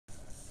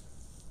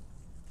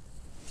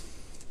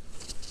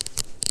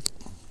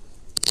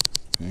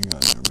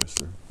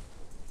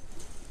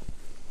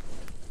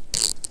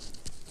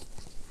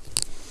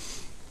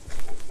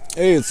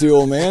Hey, it's the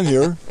old man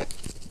here.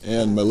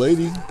 And my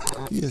lady.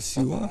 Yes,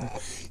 you are.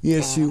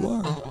 Yes, you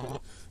are.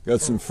 Got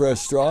some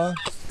fresh straw.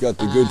 Got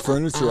the good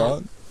furniture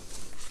out.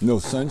 No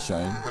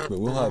sunshine, but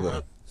we'll have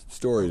a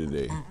story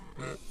today.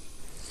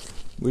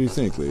 What do you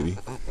think, lady?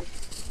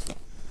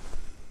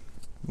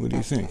 What do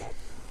you think?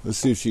 Let's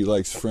see if she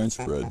likes French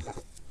bread.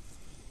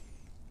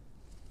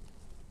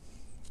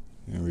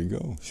 There we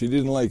go. She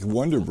didn't like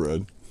Wonder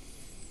Bread.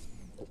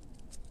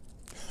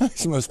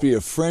 She must be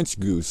a French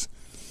goose.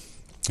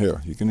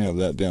 Here, you can have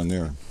that down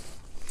there.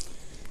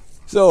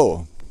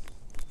 So,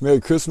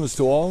 Merry Christmas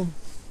to all.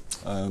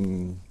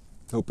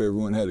 Hope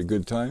everyone had a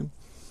good time.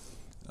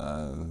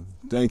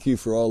 Thank you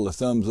for all the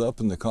thumbs up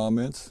and the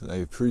comments. I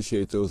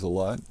appreciate those a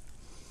lot.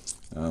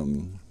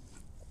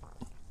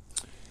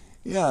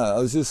 Yeah, I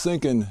was just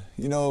thinking,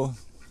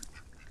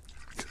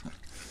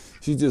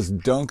 she just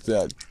dunked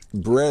that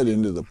bread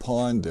into the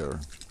pond there.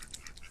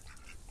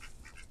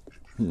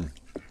 A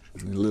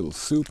little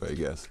soup, I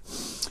guess.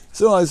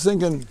 So I was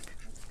thinking,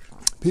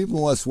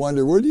 people must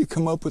wonder, where do you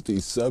come up with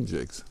these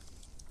subjects?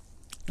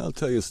 I'll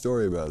tell you a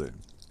story about it.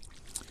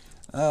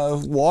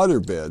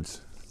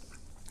 Waterbeds.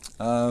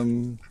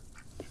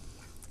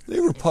 They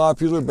were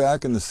popular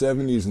back in the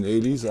 70s and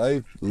 80s.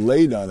 I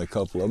laid on a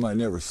couple of them. I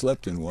never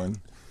slept in one.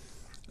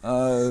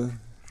 I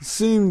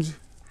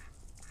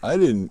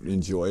didn't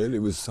enjoy it. It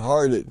was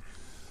hard at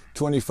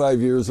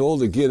 25 years old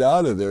to get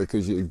out of there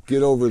because you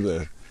get over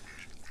the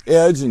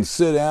edge and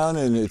sit down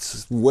and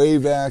it's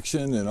wave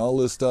action and all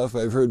this stuff.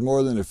 I've heard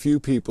more than a few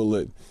people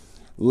that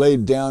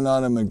laid down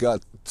on them and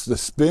got the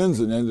spins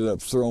and ended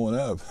up throwing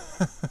up.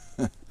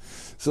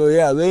 So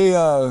yeah,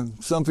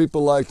 some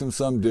people liked them,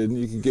 some didn't.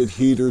 You could get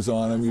heaters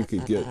on them. You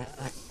could get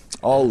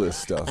all this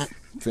stuff,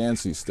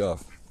 fancy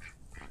stuff.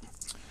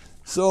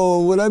 So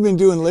what I've been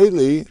doing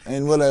lately,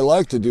 and what I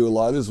like to do a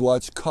lot, is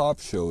watch cop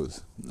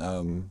shows.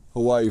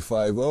 Hawaii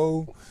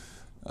Five-0,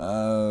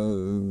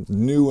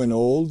 new and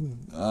old,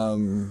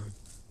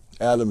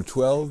 Adam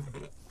 12,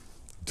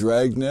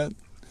 Dragnet.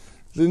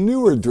 The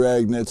newer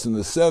Dragnets in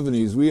the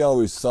 70s, we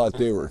always thought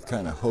they were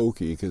kind of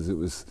hokey because it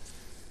was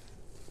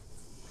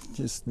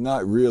just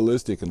not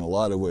realistic in a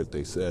lot of what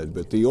they said.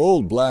 But the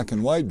old black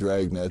and white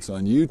Dragnets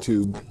on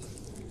YouTube,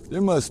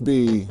 there must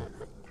be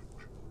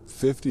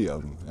 50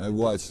 of them. I've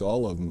watched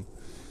all of them.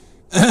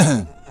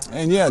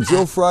 And yeah,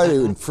 Joe Friday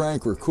and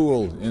Frank were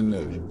cool in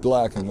the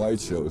black and white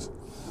shows.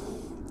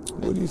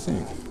 What do you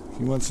think?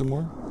 You want some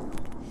more?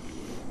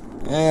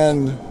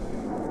 And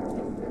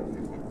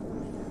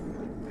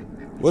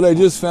what I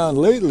just found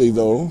lately,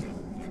 though,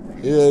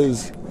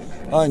 is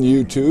on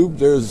YouTube,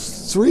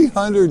 there's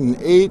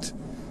 308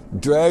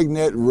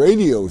 Dragnet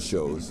radio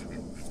shows.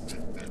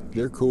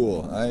 They're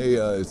cool.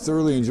 I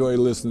thoroughly enjoy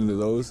listening to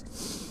those.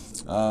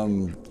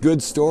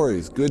 Good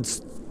stories, good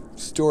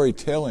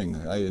storytelling.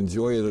 I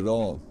enjoyed it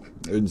all.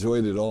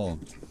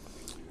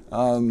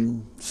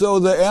 So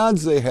the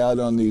ads they had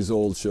on these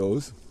old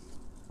shows,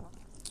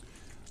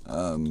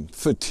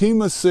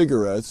 Fatima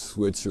cigarettes,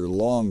 which are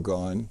long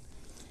gone,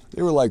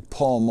 they were like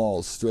Pall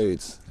Mall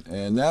straights,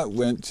 and that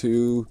went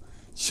to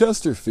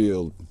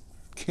Chesterfield,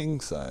 king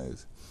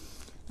size.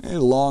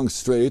 And long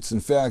straights. In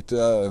fact,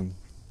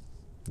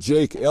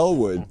 Jake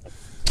Elwood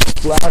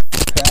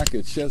flashed a pack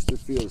of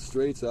Chesterfield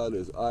straights out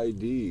as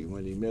ID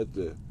when he met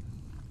the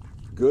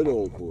good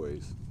old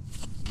boys.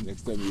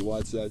 Next time you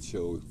watch that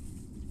show,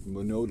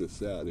 you'll notice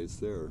that. It's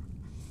there.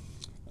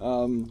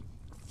 So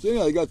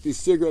yeah, I got these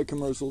cigarette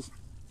commercials.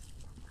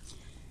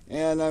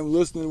 And I'm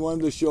listening to one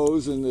of the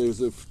shows, and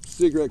there's a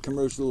cigarette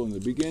commercial in the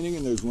beginning,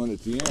 and there's one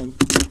at the end.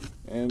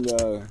 And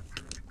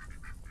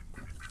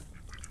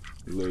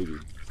lady,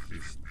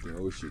 I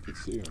wish you could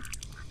see her.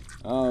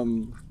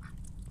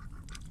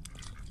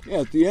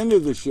 Yeah, at the end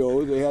of the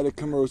show, they had a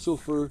commercial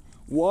for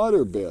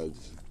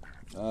Waterbeds.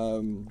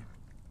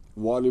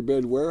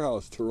 Waterbed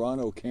Warehouse,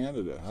 Toronto,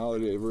 Canada. How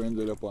it ever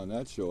ended up on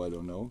that show, I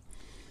don't know.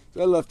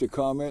 So I left a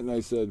comment and I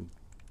said,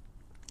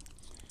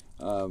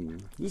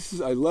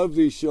 I love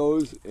these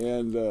shows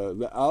and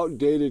the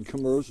outdated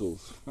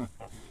commercials.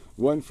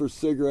 One for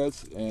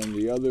cigarettes and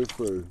the other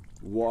for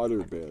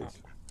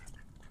waterbeds.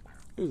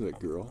 There's that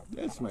girl.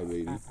 That's my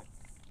lady.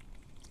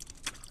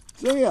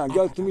 So yeah, it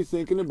got to me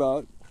thinking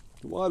about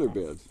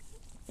waterbeds.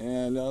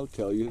 And I'll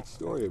tell you a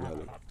story about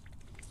it.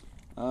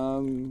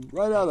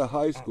 Right out of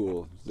high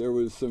school, there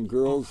was some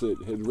girls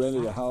that had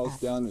rented a house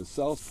down in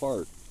South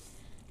Park.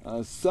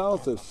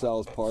 South of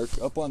South Park,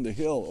 up on the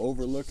hill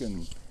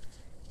overlooking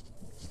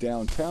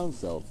downtown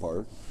South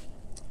Park.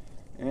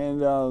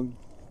 And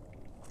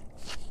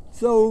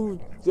so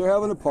they're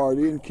having a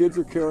party and kids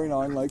are carrying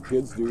on like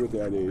kids do at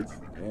that age.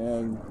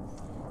 And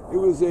it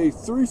was a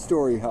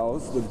 3-story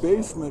house. The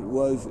basement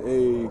was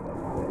a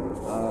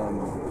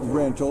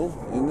rental,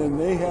 and then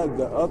they had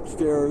the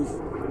upstairs,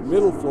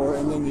 middle floor,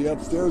 and then the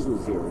upstairs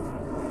was theirs.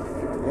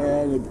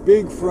 And a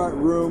big front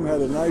room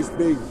had a nice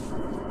big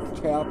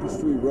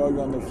tapestry rug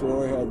on the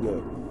floor, had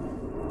the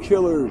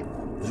killer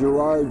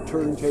Gerard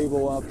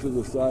turntable off to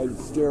the side,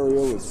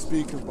 stereo with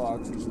speaker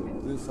boxes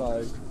this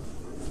high.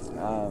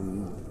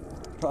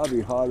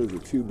 probably hot as a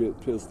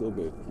 2-bit pistol,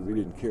 but we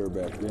didn't care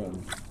back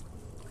then.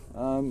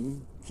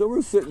 So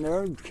we're sitting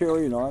there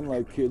carrying on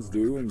like kids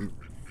do, and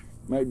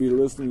might be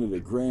listening to the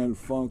Grand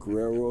Funk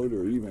Railroad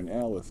or even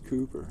Alice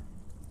Cooper.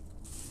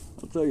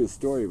 I'll tell you a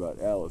story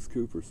about Alice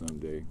Cooper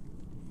someday.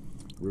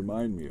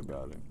 Remind me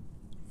about it.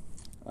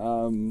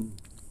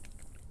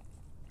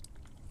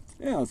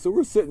 Yeah, so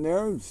we're sitting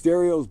there,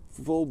 stereo's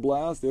full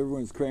blast,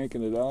 everyone's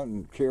cranking it out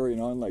and carrying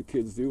on like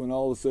kids do, and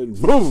all of a sudden,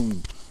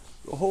 boom!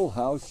 The whole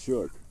house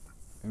shook.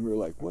 And we're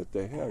like, what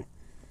the heck?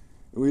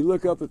 And we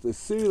look up at the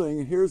ceiling,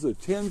 and here's a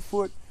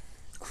 10-foot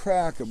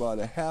crack about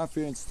a ½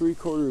 inch,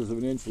 3/4 of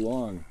an inch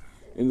long.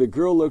 And the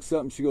girl looks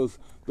up and she goes,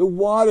 the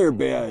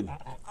waterbed!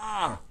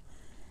 Ah!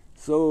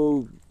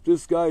 So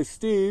this guy,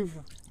 Steve,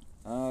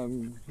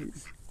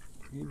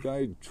 he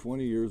died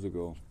 20 years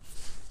ago.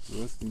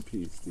 Rest in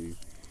peace, Steve.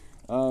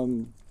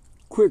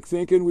 Quick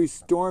thinking, we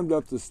stormed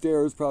up the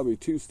stairs, probably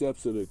 2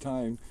 steps at a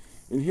time.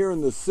 And here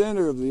in the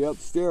center of the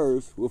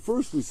upstairs, well,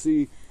 first we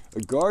see a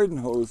garden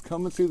hose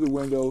coming through the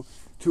window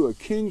to a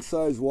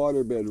king-size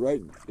waterbed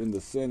right in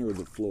the center of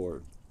the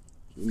floor,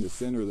 in the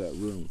center of that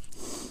room.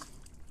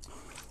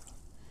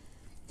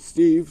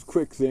 Steve,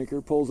 quick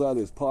thinker, pulls out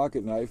his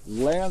pocket knife,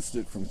 lanced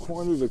it from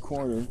corner to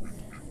corner,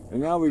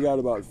 and now we got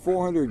about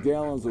 400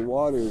 gallons of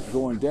water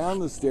going down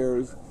the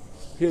stairs,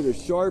 hit a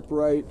sharp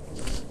right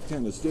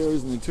down the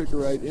stairs, and then took a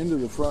right into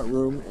the front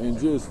room and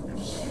just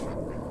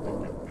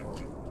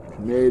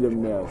made a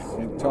mess.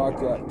 He took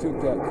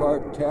that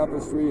carpet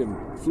tapestry and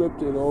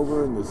flipped it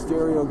over, and the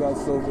stereo got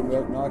soaking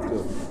wet, knocked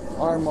the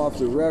arm off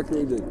the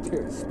record,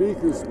 the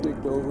speakers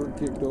kicked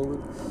over.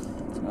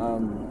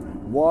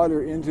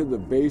 Water into the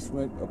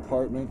basement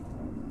apartment.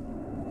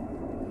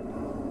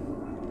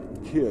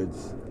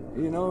 Kids,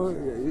 she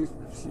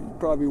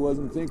probably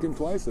wasn't thinking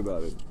twice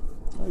about it.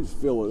 I just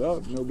fill it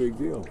up, no big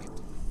deal.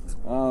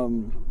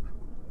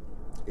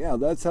 Yeah,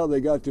 that's how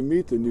they got to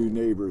meet the new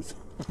neighbors.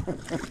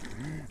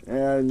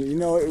 And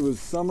it was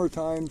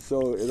summertime,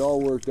 so it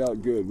all worked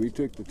out good. We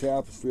took the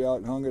tapestry out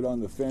and hung it on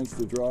the fence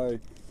to dry.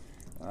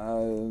 I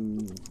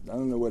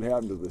don't know what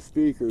happened to the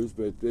speakers,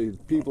 but the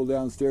people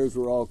downstairs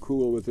were all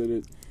cool with it.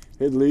 It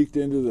had leaked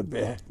into the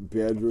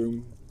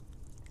bedroom.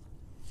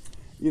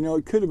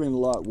 It could have been a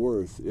lot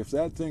worse. If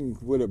that thing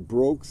would have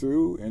broke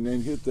through and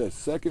then hit the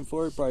second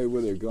floor, it probably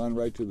would have gone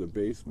right to the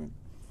basement.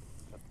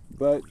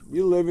 But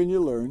you live and you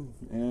learn,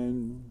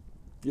 and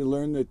you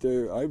learn that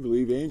there are, I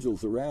believe,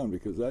 angels around,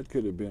 because that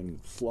could have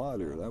been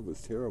slaughter. That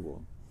was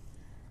terrible.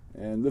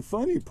 And the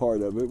funny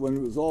part of it, when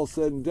it was all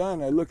said and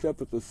done, I looked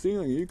up at the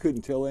ceiling, and you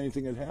couldn't tell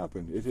anything had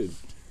happened. It had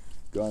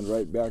gone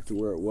right back to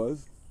where it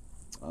was.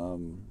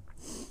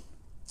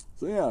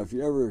 So yeah, if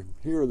you ever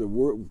hear the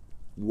word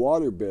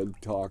waterbed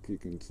talk, you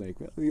can think,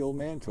 well, the old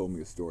man told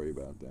me a story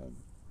about that.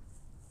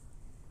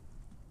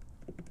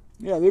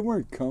 Yeah, they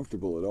weren't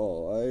comfortable at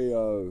all.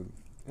 I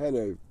had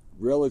a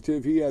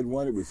relative, he had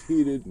one that was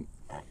heated, and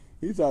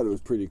he thought it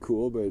was pretty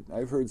cool, but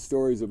I've heard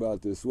stories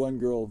about this one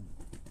girl.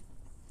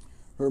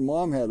 Her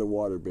mom had a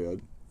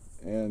waterbed,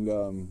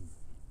 and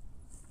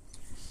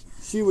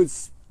she would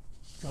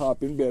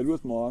hop in bed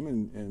with mom,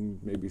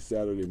 and maybe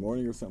Saturday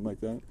morning or something like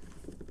that,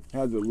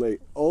 had to lay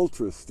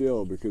ultra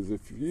still, because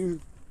if you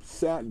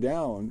sat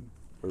down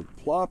or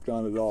plopped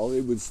on it all,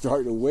 it would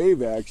start a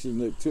wave action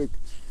that took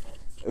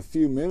a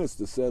few minutes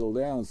to settle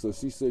down. So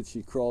she said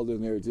she crawled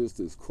in there just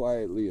as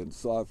quietly and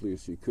softly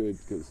as she could,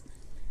 because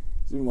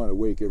she didn't want to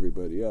wake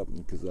everybody up,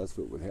 because that's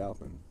what would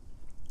happen.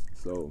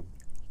 So,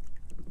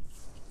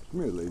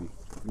 come here, lady.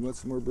 You want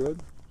some more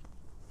bread?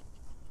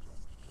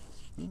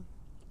 Huh?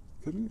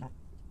 Come here.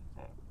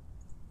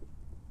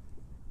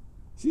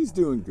 She's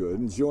doing good,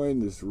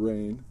 enjoying this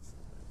rain.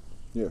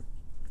 Here.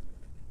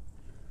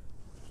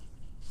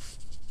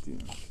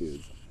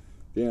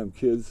 Damn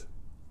kids.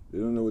 They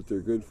don't know what they're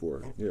good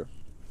for. Here.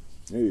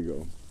 There you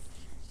go.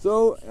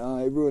 So,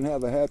 everyone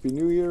have a happy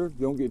new year.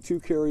 Don't get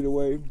too carried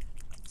away.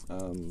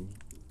 Yeah,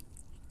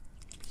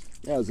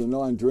 as a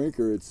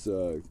non-drinker, it's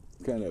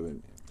kind of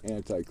an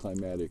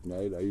anticlimactic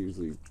night. I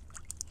usually,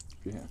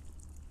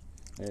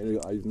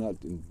 I'm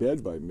not in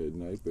bed by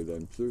midnight, but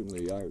I'm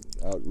certainly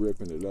out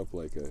ripping it up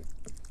like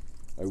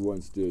I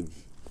once did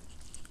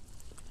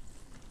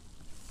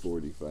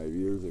 45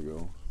 years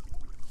ago.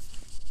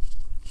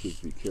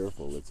 Just be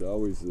careful. It's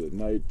always the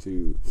night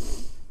to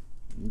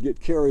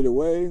get carried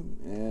away,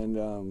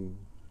 and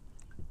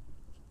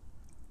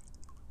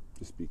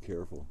just be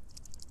careful.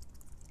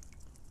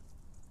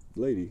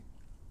 Lady.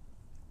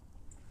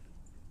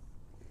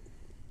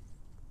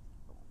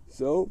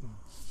 So,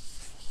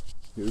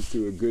 here's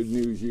to a good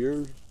new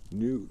year.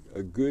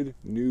 A good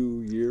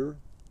new year.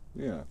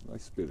 Yeah, I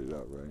spit it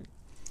out right.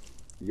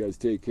 You guys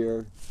take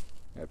care.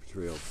 Happy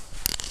trails.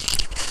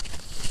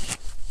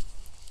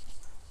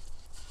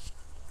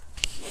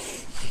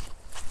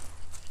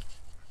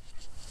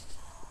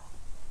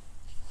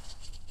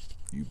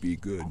 You be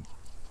good.